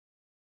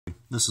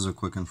This is a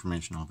quick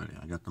informational video.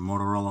 I got the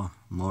Motorola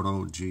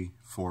Moto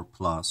G4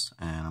 Plus,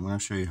 and I'm going to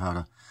show you how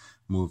to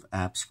move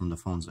apps from the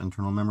phone's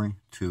internal memory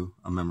to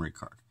a memory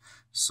card.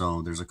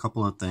 So there's a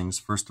couple of things.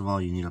 First of all,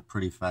 you need a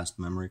pretty fast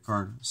memory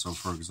card. So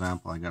for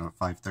example, I got a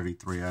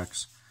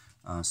 533X,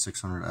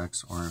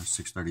 600X, or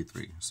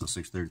 633. So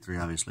 633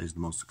 obviously is the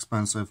most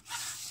expensive.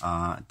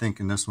 I think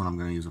in this one I'm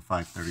going to use a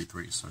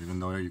 533. So even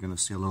though you're going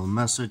to see a little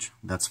message,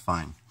 that's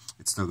fine.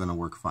 It's still going to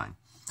work fine.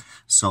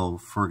 So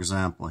for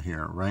example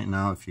here, right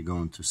now if you go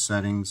into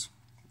settings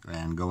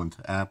and go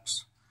into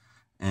apps,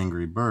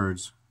 Angry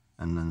Birds,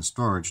 and then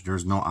storage,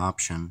 there's no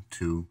option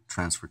to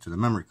transfer to the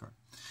memory card.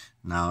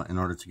 Now in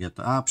order to get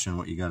the option,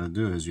 what you got to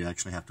do is you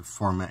actually have to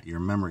format your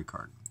memory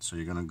card. So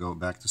you're going to go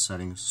back to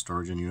settings,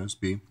 storage and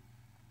USB.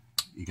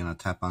 You're going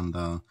to tap on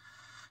the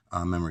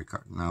memory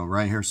card. Now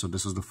right here, so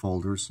this is the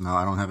folders. Now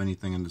I don't have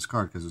anything in this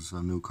card because it's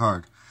a new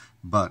card.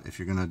 But if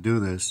you're going to do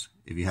this,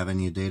 if you have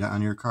any data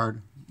on your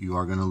card, you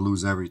are going to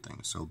lose everything.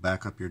 So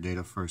back up your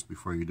data first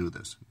before you do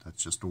this.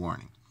 That's just a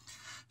warning.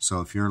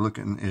 So if you're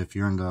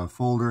in the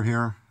folder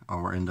here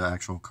or in the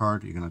actual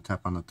card, you're going to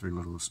tap on the three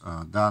little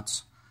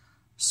dots,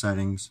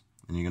 settings,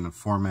 and you're going to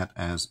format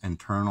as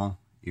internal,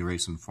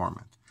 erase and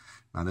format.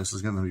 Now this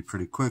is going to be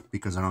pretty quick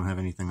because I don't have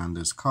anything on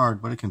this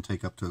card, but it can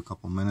take up to a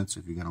couple minutes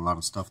if you got a lot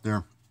of stuff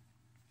there.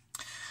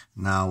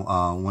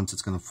 Now once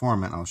it's going to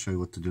format, I'll show you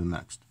what to do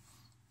next.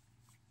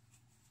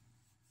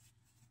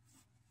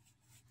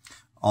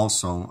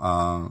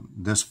 Also,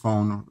 this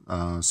phone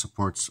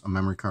supports a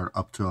memory card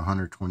up to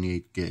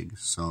 128 gig.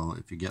 So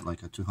if you get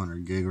like a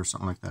 200 gig or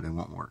something like that, it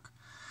won't work.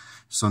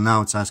 So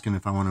now it's asking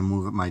if I want to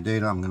move my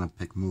data. I'm going to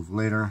pick move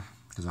later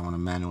because I want to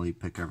manually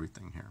pick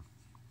everything here.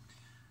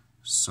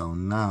 So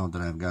now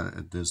that I've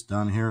got this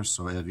done here,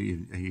 so if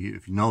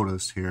you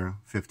notice here,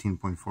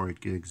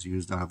 15.48 gigs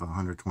used out of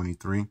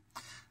 123.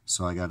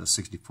 So I got a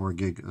 64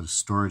 gig of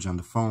storage on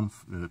the phone,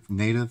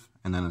 native,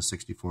 and then a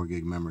 64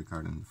 gig memory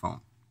card in the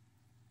phone.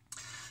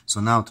 So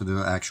now to do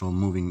the actual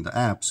moving the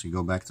apps, you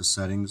go back to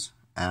settings,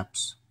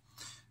 apps,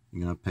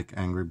 you're going to pick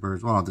Angry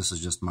Birds. Well, this is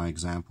just my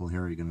example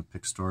here. You're going to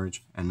pick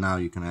storage, and now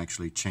you can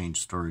actually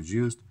change storage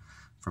used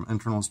from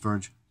internal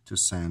storage to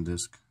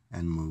SanDisk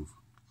and move.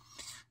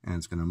 And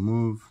it's going to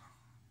move.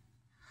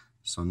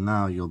 So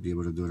now you'll be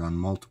able to do it on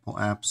multiple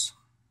apps.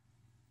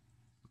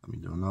 Let me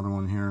do another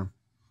one here.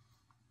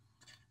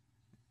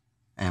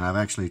 And I've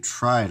actually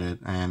tried it,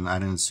 and I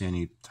didn't see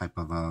any type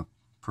of a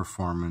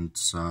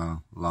performance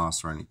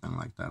loss or anything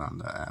like that on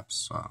the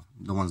apps,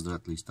 the ones that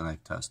at least that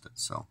I've tested.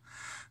 So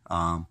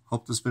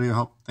hope this video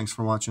helped. Thanks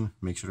for watching.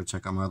 Make sure to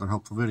check out my other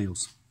helpful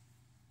videos.